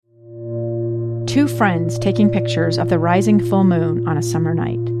Two friends taking pictures of the rising full moon on a summer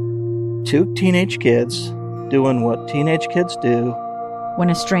night. Two teenage kids doing what teenage kids do. When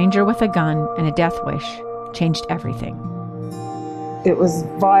a stranger with a gun and a death wish changed everything. It was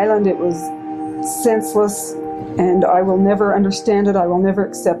violent, it was senseless, and I will never understand it, I will never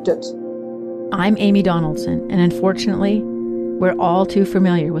accept it. I'm Amy Donaldson, and unfortunately, we're all too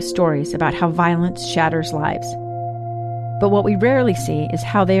familiar with stories about how violence shatters lives. But what we rarely see is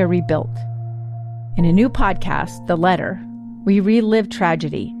how they are rebuilt. In a new podcast, The Letter, we relive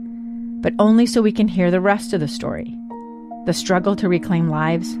tragedy, but only so we can hear the rest of the story. The struggle to reclaim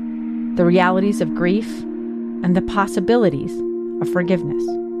lives, the realities of grief, and the possibilities of forgiveness.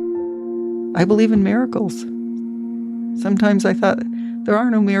 I believe in miracles. Sometimes I thought, there are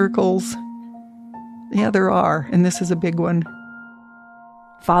no miracles. Yeah, there are, and this is a big one.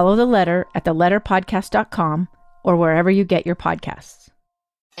 Follow The Letter at theletterpodcast.com or wherever you get your podcasts.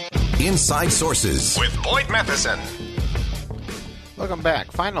 Inside Sources with Boyd Matheson. Welcome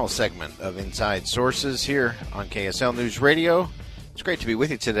back. Final segment of Inside Sources here on KSL News Radio. It's great to be with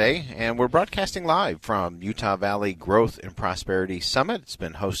you today, and we're broadcasting live from Utah Valley Growth and Prosperity Summit. It's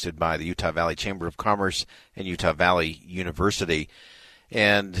been hosted by the Utah Valley Chamber of Commerce and Utah Valley University.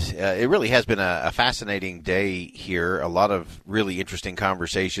 And it really has been a fascinating day here. A lot of really interesting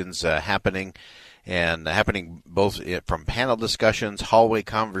conversations happening both from panel discussions, hallway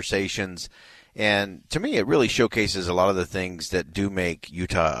conversations. And to me, it really showcases a lot of the things that do make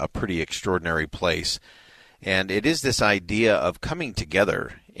Utah a pretty extraordinary place. And it is this idea of coming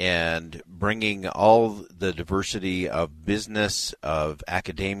together and bringing all the diversity of business, of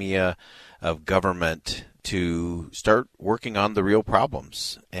academia, of government to start working on the real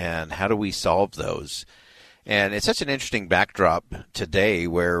problems and how do we solve those. And it's such an interesting backdrop today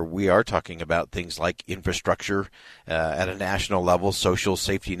where we are talking about things like infrastructure at a national level, social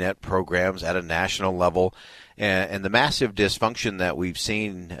safety net programs at a national level, and the massive dysfunction that we've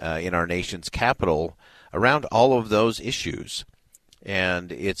seen in our nation's capital around all of those issues.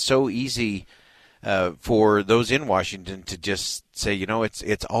 And it's so easy for those in Washington to just say, you know,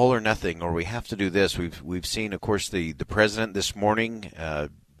 it's all or nothing, or we have to do this. We've seen, of course, the president this morning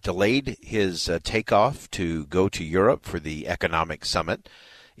delayed his takeoff to go to Europe for the economic summit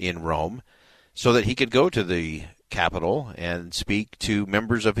in Rome so that he could go to the Capitol and speak to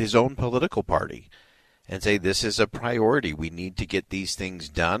members of his own political party and say this is a priority. We need to get these things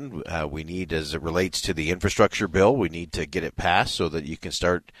done. We need, as it relates to the infrastructure bill, we need to get it passed so that you can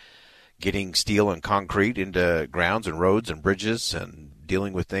start getting steel and concrete into grounds and roads and bridges and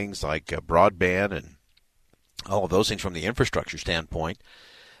dealing with things like broadband and all of those things from the infrastructure standpoint.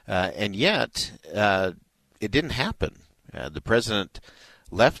 And yet, it didn't happen. The president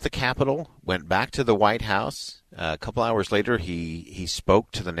left the Capitol, went back to the White House. A couple hours later, he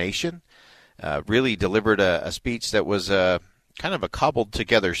spoke to the nation, really delivered a speech that was kind of a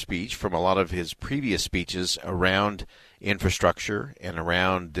cobbled-together speech from a lot of his previous speeches around infrastructure and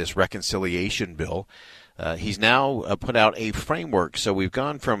around this reconciliation bill. He's now put out a framework. So we've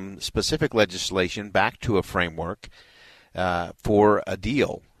gone from specific legislation back to a framework for a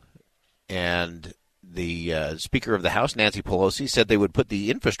deal. And the Speaker of the House, Nancy Pelosi, said they would put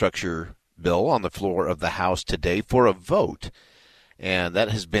the infrastructure bill on the floor of the House today for a vote. And that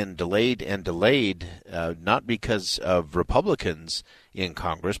has been delayed and delayed, not because of Republicans in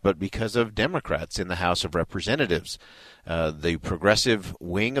Congress, but because of Democrats in the House of Representatives. The progressive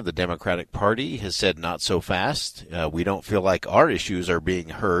wing of the Democratic Party has said not so fast. We don't feel like our issues are being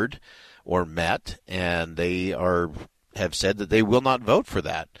heard or met, and they have said that they will not vote for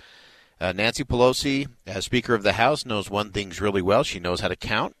that. Nancy Pelosi, as Speaker of the House, knows one thing really well. She knows how to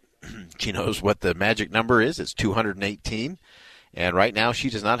count. She knows what the magic number is. It's 218. And right now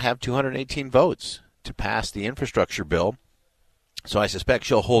she does not have 218 votes to pass the infrastructure bill. So I suspect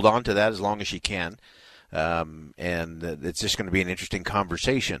she'll hold on to that as long as she can. And it's just going to be an interesting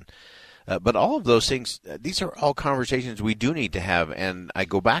conversation. But all of those things, these are all conversations we do need to have. And I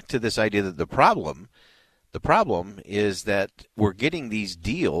go back to this idea that the problem is that we're getting these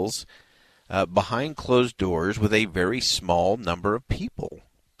deals behind closed doors with a very small number of people.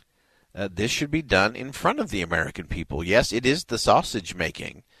 This should be done in front of the American people. Yes, it is the sausage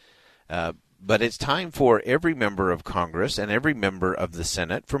making, but it's time for every member of Congress and every member of the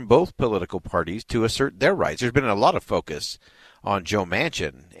Senate from both political parties to assert their rights. There's been a lot of focus on Joe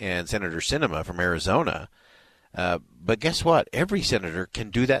Manchin and Senator Sinema from Arizona, but guess what? Every senator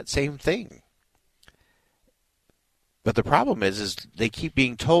can do that same thing. But the problem is they keep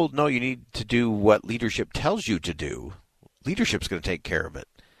being told, no, you need to do what leadership tells you to do. Leadership's going to take care of it.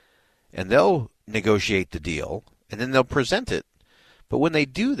 And they'll negotiate the deal, and then they'll present it But when they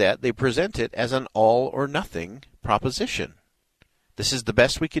do that, they present it as an all or nothing proposition. This is the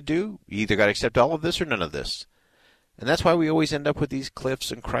best we could do. You either got to accept all of this or none of this. And that's why we always end up with these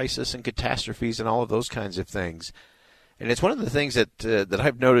cliffs and crisis and catastrophes and all of those kinds of things. And it's one of the things that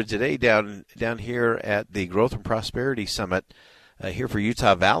I've noted today down here at the Growth and Prosperity Summit here for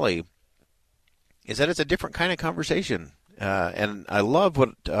Utah Valley is that it's a different kind of conversation. And I love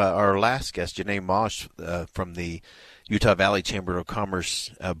what our last guest, Janae Mosh from the Utah Valley Chamber of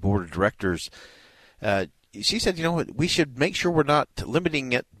Commerce Board of Directors, she said, we should make sure we're not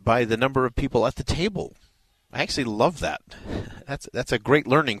limiting it by the number of people at the table. I actually love that. That's a great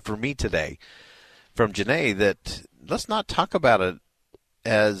learning for me today from Janae, that let's not talk about it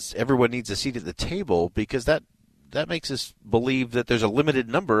as everyone needs a seat at the table, because that makes us believe that there's a limited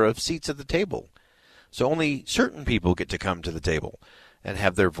number of seats at the table. So only certain people get to come to the table and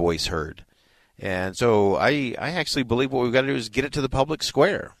have their voice heard. And so I actually believe what we've got to do is get it to the public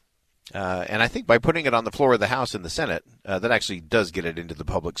square. And I think by putting it on the floor of the House and the Senate, that actually does get it into the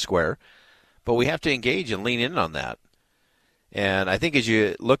public square. But we have to engage and lean in on that. And I think as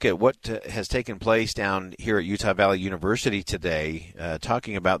you look at what has taken place down here at Utah Valley University today,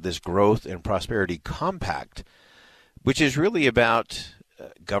 talking about this Growth and Prosperity Compact, which is really about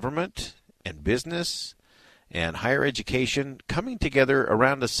government and business and higher education coming together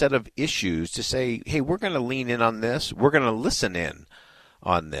around a set of issues to say, hey, we're going to lean in on this, we're going to listen in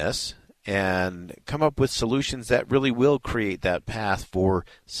on this, and come up with solutions that really will create that path for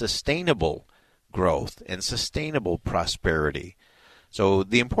sustainable growth and sustainable prosperity. So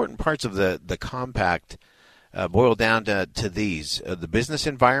the important parts of the compact boil down to these. The business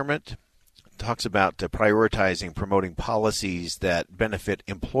environment talks about prioritizing, promoting policies that benefit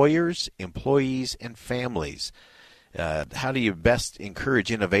employers, employees, and families. How do you best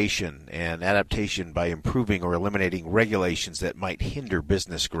encourage innovation and adaptation by improving or eliminating regulations that might hinder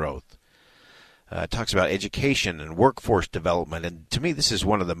business growth? Talks about education and workforce development. And to me, this is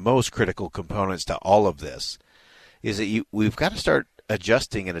one of the most critical components to all of this, is that we've got to start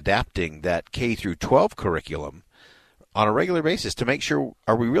adjusting and adapting that K through 12 curriculum on a regular basis to make sure,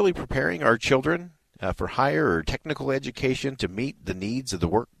 are we really preparing our children for higher or technical education to meet the needs of the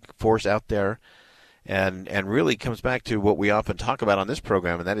workforce out there? And really comes back to what we often talk about on this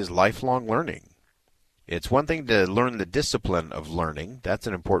program, and that is lifelong learning. It's one thing to learn the discipline of learning. That's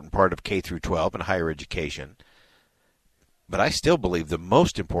an important part of K through 12 and higher education. But I still believe the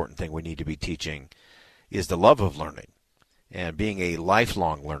most important thing we need to be teaching is the love of learning and being a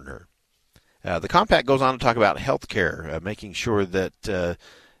lifelong learner. The compact goes on to talk about health care, making sure that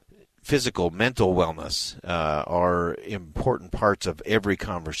physical, mental wellness are important parts of every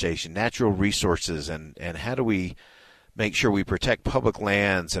conversation, natural resources, and how do we make sure we protect public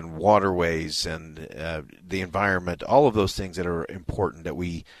lands and waterways and the environment, all of those things that are important, that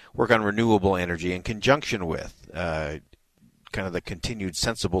we work on renewable energy in conjunction with kind of the continued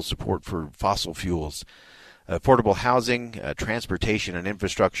sensible support for fossil fuels, affordable housing, transportation and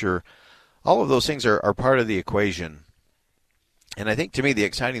infrastructure. All of those things are part of the equation. And I think, to me, the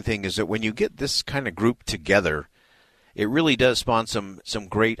exciting thing is that when you get this kind of group together, it really does spawn some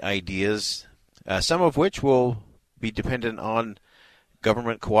great ideas, some of which will be dependent on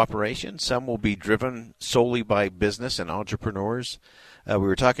government cooperation. Some will be driven solely by business and entrepreneurs. We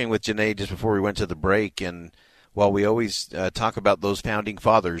were talking with Janae just before we went to the break, and while we always talk about those founding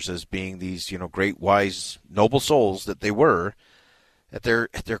fathers as being these, great, wise, noble souls that they were, at their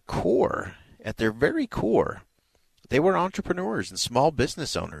core, at their very core, they were entrepreneurs and small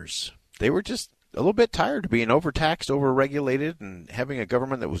business owners. They were just a little bit tired of being overtaxed, overregulated, and having a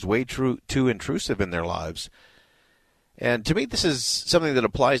government that was way too intrusive in their lives. And to me, this is something that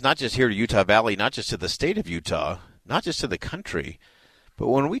applies not just here to Utah Valley, not just to the state of Utah, not just to the country, but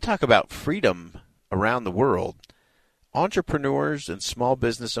when we talk about freedom around the world, entrepreneurs and small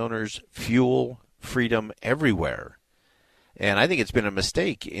business owners fuel freedom everywhere. And I think it's been a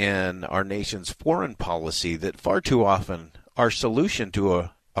mistake in our nation's foreign policy that far too often our solution to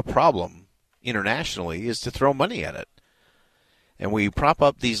a problem internationally is to throw money at it. And we prop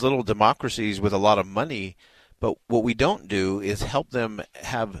up these little democracies with a lot of money, but what we don't do is help them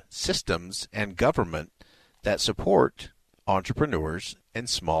have systems and government that support entrepreneurs and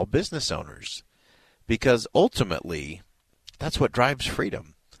small business owners. Because ultimately, that's what drives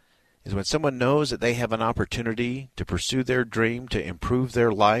freedom, is when someone knows that they have an opportunity to pursue their dream, to improve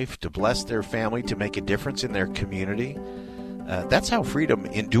their life, to bless their family, to make a difference in their community. That's how freedom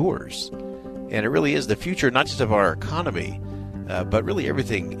endures. And it really is the future, not just of our economy, but really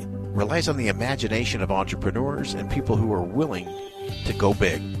everything relies on the imagination of entrepreneurs and people who are willing to go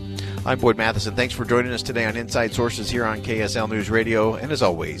big. I'm Boyd Matheson. Thanks for joining us today on Inside Sources here on KSL News Radio. And as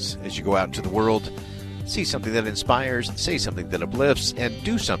always, as you go out into the world, see something that inspires, say something that uplifts, and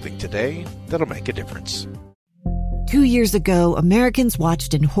do something today that'll make a difference. 2 years ago, Americans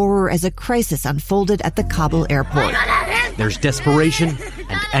watched in horror as a crisis unfolded at the Kabul airport. There's desperation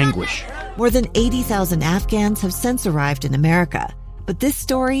and anguish. More than 80,000 Afghans have since arrived in America, but this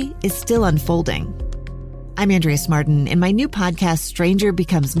story is still unfolding. I'm Andrea Smartin. In my new podcast, Stranger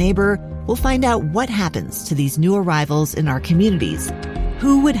Becomes Neighbor, we'll find out what happens to these new arrivals in our communities.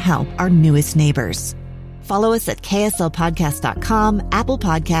 Who would help our newest neighbors? Follow us at kslpodcast.com, Apple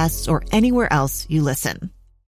Podcasts, or anywhere else you listen.